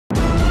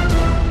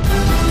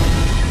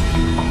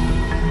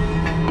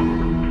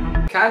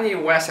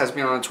Kanye West has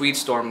been on a tweet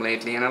storm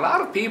lately, and a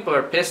lot of people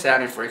are pissed at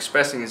him for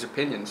expressing his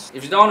opinions.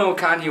 If you don't know,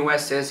 Kanye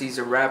West says he's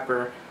a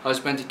rapper,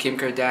 husband to Kim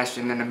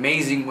Kardashian, an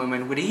amazing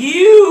woman with a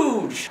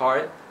huge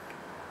heart.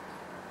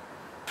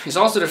 He's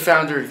also the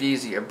founder of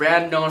Yeezy, a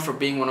brand known for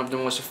being one of the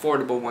most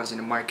affordable ones in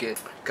the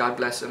market. God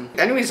bless him.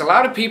 Anyways, a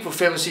lot of people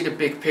fail to see the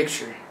big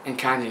picture in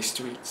Kanye's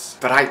tweets.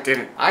 But I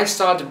didn't. I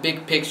saw the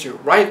big picture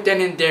right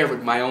then and there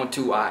with my own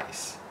 2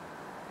 eyes.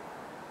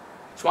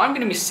 So I'm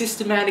going to be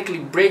systematically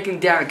breaking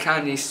down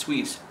Kanye's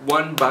tweets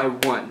one by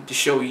one to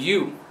show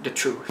you the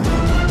truth.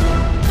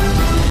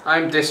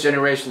 I'm this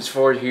generation's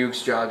Ford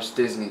Hughes Jobs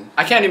Disney.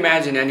 I can't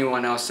imagine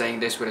anyone else saying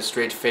this with a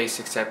straight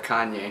face except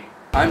Kanye.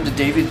 I'm the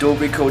David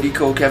Dobrik, Cody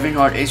Cole, Kevin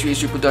Hart,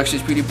 H3H3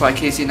 Productions, PewDiePie,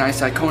 Casey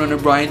Neistat, Conan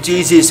O'Brien,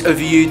 Jesus of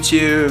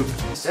YouTube.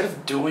 Instead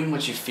of doing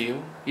what you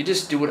feel, you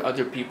just do what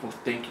other people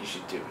think you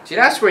should do. See,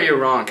 that's where you're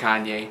wrong,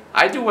 Kanye.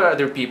 I do what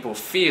other people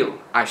feel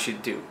I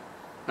should do,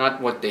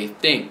 not what they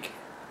think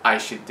I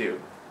should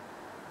do.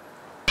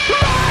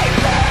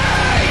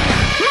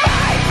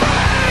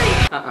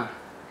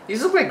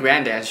 These look like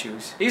granddad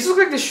shoes. These look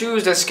like the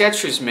shoes that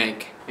Skechers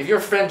make. If your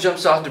friend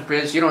jumps off the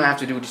bridge, you don't have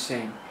to do the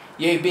same.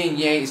 Ye being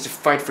ye is to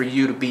fight for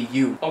you to be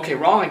you. Okay,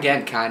 wrong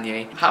again,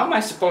 Kanye. How am I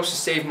supposed to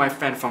save my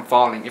friend from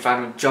falling if I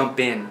don't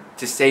jump in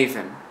to save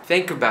him?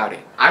 Think about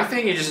it. I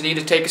think you just need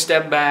to take a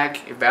step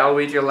back,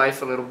 evaluate your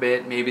life a little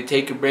bit, maybe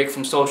take a break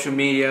from social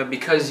media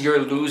because you're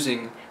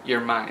losing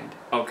your mind,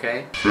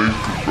 okay? Think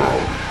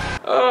about it.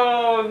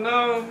 Oh,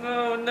 no.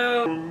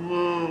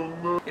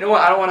 You know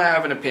what? I don't want to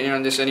have an opinion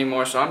on this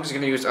anymore, so I'm just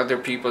going to use other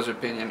people's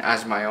opinion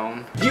as my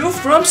own. You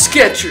from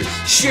Skechers,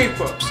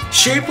 shape-ups.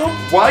 Shape up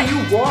while you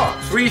walk.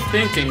 Free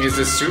thinking is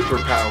a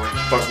superpower,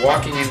 but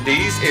walking in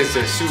these is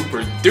a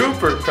super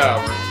duper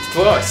power.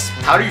 Plus,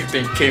 how do you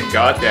think Kim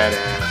got that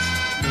ass?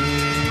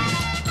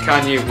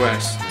 Kanye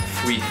West,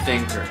 free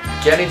thinker.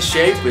 Get in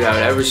shape without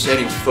ever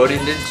setting foot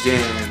in the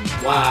gym.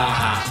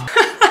 Wow.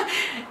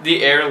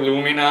 The Air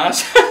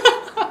Luminas.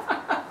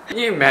 Can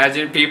you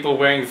imagine people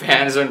wearing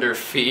Vans on their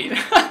feet?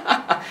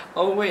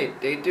 Oh wait,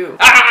 they do.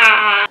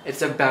 Ah!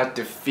 It's about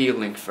the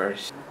feeling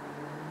first.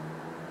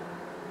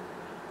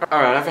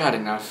 Alright, I've had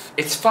enough.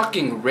 It's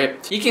fucking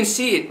ripped. You can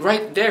see it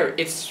right there.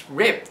 It's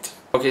ripped.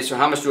 Okay, so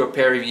how much do a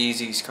pair of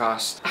Yeezys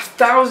cost?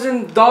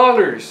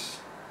 $1,000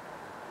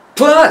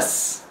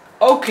 plus.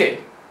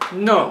 Okay,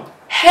 no.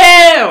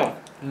 Hell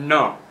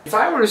no. If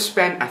I were to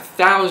spend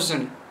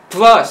 $1,000+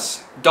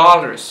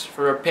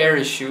 for a pair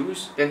of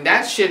shoes, then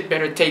that shit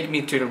better take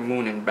me to the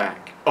moon and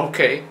back.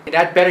 Okay?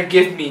 That better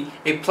give me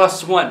a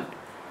 +1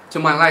 to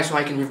my life so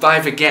I can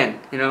revive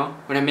again. You know?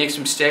 When I make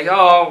some mistakes,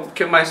 oh,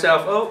 kill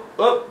myself. Oh,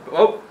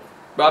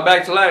 brought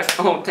back to life.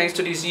 Oh, thanks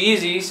to these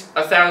Yeezys,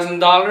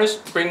 $1,000,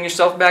 bring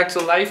yourself back to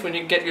life when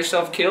you get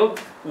yourself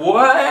killed.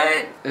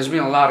 What? There's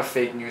been a lot of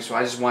fake news, so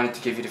I just wanted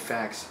to give you the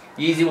facts.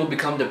 Yeezy will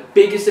become the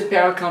biggest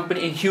apparel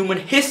company in human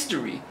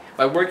history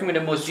by working with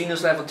the most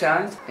genius level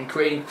talent and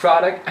creating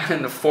product at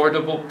an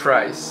affordable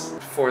price.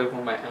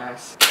 Affordable my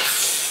ass.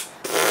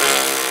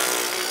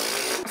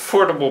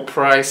 Affordable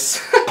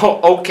price. Oh,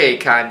 okay,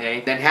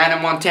 Kanye. Then Hannah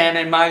Montana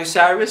and Miley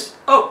Cyrus?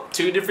 Oh,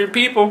 2 different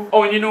people.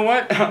 Oh, and you know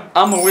what?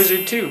 I'm a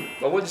wizard too.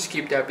 But we'll just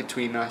keep that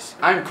between us.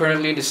 I'm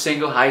currently the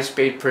single highest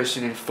paid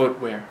person in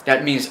footwear.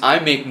 That means I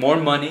make more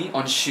money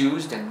on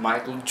shoes than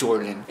Michael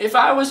Jordan. If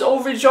I was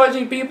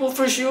overcharging people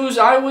for shoes,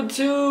 I would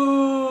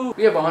too.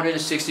 We have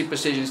 160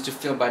 positions to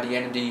fill by the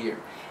end of the year.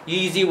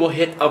 Yeezy will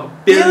hit $1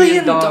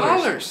 billion.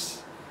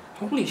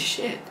 Holy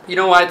shit. You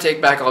know what? I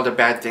take back all the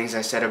bad things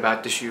I said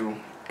about the shoe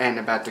and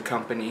about the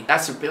company.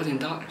 That's $1 billion.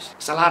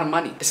 It's a lot of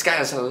money. This guy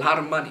has a lot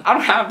of money. I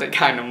don't have that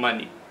kind of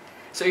money.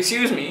 So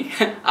excuse me,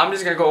 I'm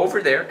just gonna go over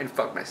there and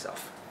fuck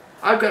myself.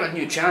 I've got a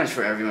new challenge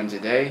for everyone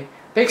today.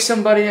 Pick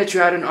somebody that you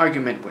had an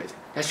argument with,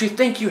 that you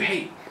think you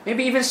hate,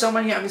 maybe even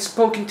someone you haven't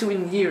spoken to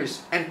in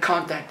years, and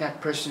contact that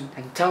person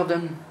and tell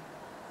them,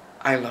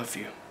 I love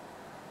you.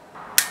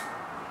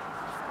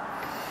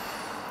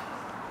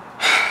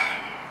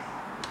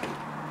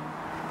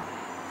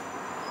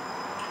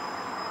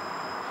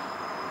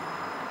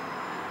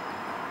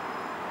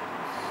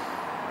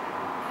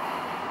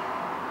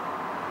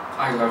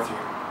 I love you.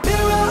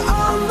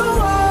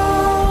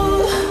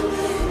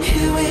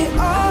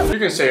 You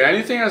can say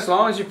anything as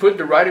long as you put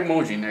the right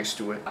emoji next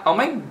to it. Oh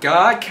my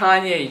god,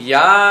 Kanye,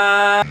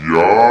 yeah.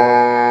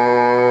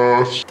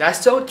 Yes. That's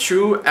so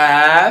true,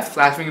 F.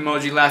 Laughing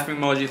emoji,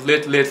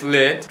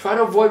 lit. Try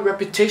to avoid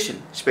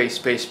repetition. Space.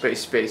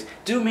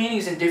 Do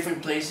meanings in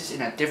different places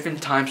and at different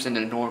times than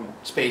the normal.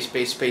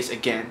 Space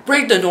again.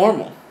 Break the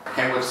normal.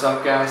 Hey, what's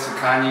up guys? So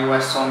Kanye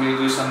West told me to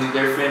do something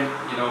different.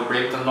 You know,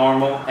 break the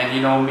normal. And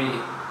you know me.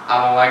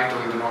 I don't like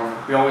doing the normal.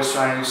 We always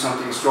try to do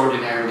something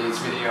extraordinary in these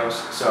videos,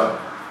 so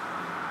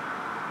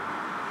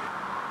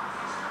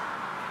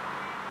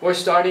We're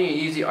starting a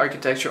Yeezy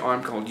architecture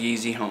arm called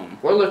Yeezy Home.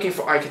 We're looking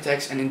for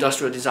architects and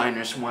industrial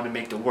designers who want to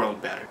make the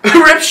world better.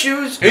 Rip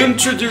shoes!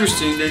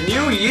 Introducing the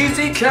new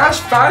Yeezy Cash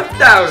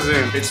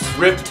 5000. It's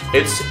ripped,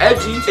 it's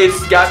edgy,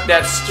 it's got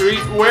that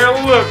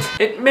streetwear look.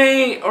 It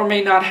may or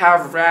may not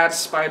have rats,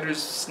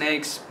 spiders,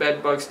 snakes,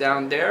 bedbugs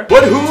down there,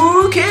 but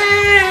who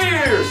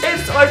cares?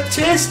 It's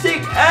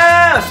artistic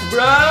F,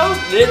 bro.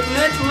 Lit,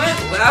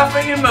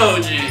 laughing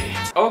emoji.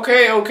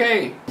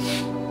 Okay.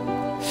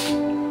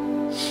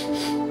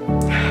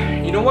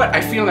 You know what?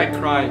 I feel like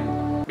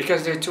crying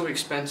because they're too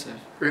expensive.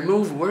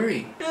 Remove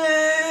worry.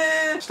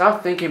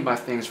 Stop thinking about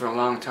things for a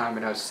long time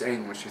without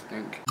saying what you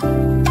think.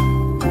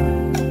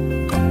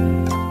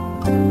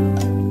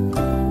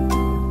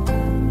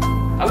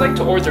 I'd like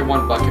to order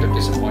 1 bucket of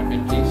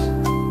disappointment, please.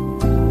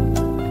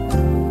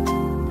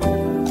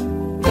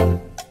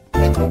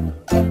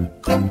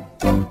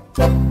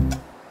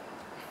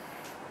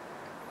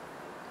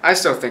 I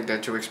still think they're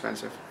too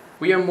expensive.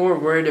 We are more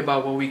worried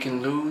about what we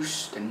can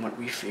lose than what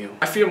we feel.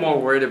 I feel more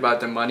worried about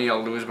the money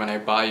I'll lose when I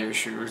buy your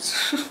shoes.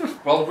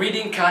 While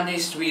reading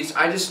Kanye's tweets,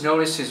 I just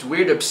noticed his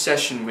weird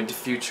obsession with the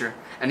future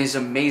and his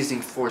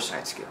amazing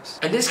foresight skills.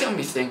 And this got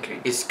me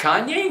thinking, is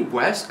Kanye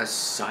West a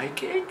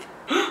psychic?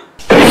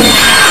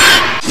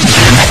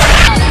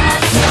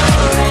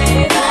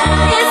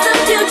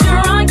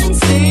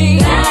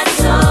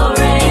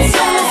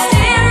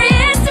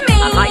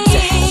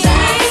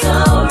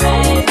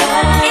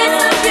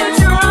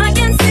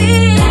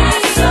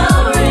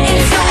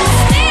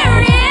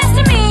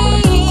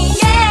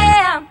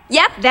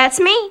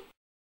 That's me.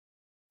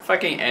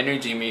 Fucking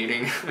energy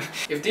meeting.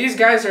 If these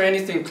guys are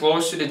anything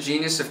close to the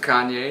genius of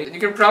Kanye, you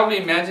can probably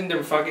imagine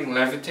them fucking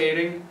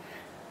levitating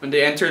when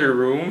they enter the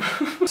room.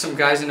 Some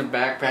guys in the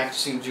back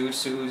practicing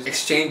jutsus,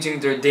 exchanging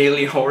their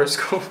daily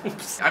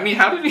horoscopes. I mean,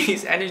 how do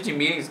these energy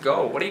meetings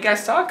go? What do you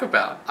guys talk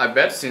about? I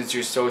bet since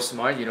you're so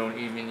smart, you don't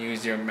even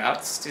use your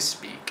mouths to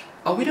speak.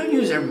 Oh, we don't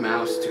use our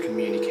mouths to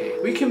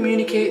communicate. We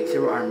communicate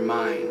through our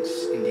minds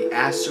in the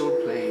astral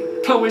plane.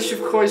 Which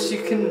of course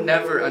you can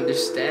never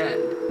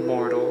understand,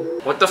 mortal.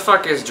 What the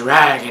fuck is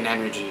dragon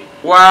energy?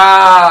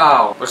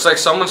 Wow! Looks like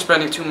someone's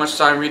spending too much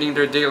time reading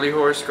their daily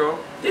horoscope.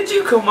 Did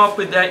you come up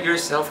with that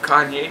yourself,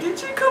 Kanye?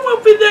 Did you come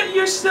up with that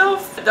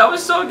yourself? That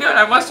was so good,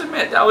 I must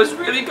admit, that was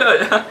really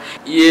good.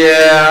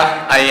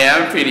 Yeah, I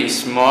am pretty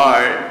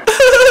smart.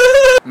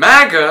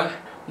 MAGA?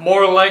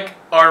 More like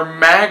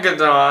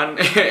Armageddon,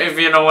 if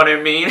you know what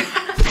I mean.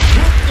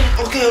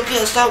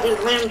 Okay, stop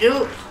with lame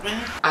jokes,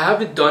 man. I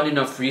haven't done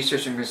enough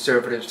research on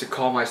conservatives to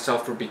call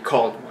myself or be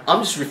called one.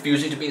 I'm just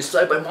refusing to be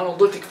enslaved by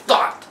monolithic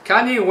thought.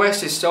 Kanye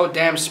West is so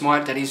damn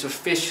smart that he's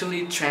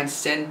officially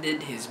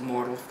transcended his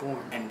mortal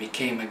form and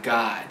became a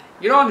god.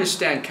 You don't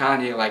understand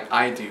Kanye like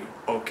I do,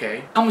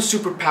 okay? I'm a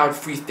superpowered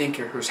free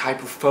thinker who's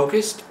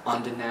hyper-focused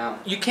on the now.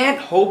 You can't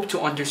hope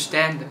to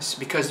understand this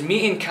because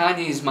me and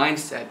Kanye's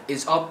mindset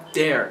is up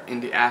there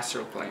in the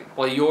astral plane,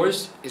 while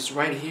yours is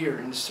right here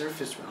in the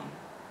surface realm.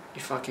 You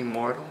fucking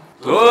mortal.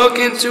 Look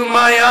into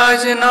my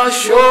eyes and I'll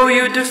show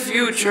you the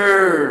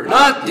future.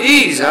 Not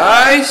these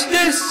eyes,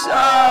 this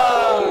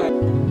side.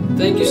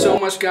 Thank you so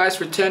much guys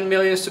for 10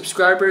 million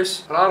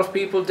subscribers. A lot of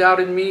people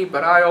doubted me,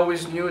 but I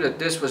always knew that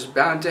this was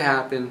bound to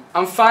happen.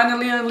 I'm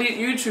finally an elite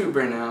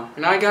YouTuber now,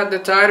 and I got the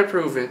tie to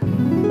prove it.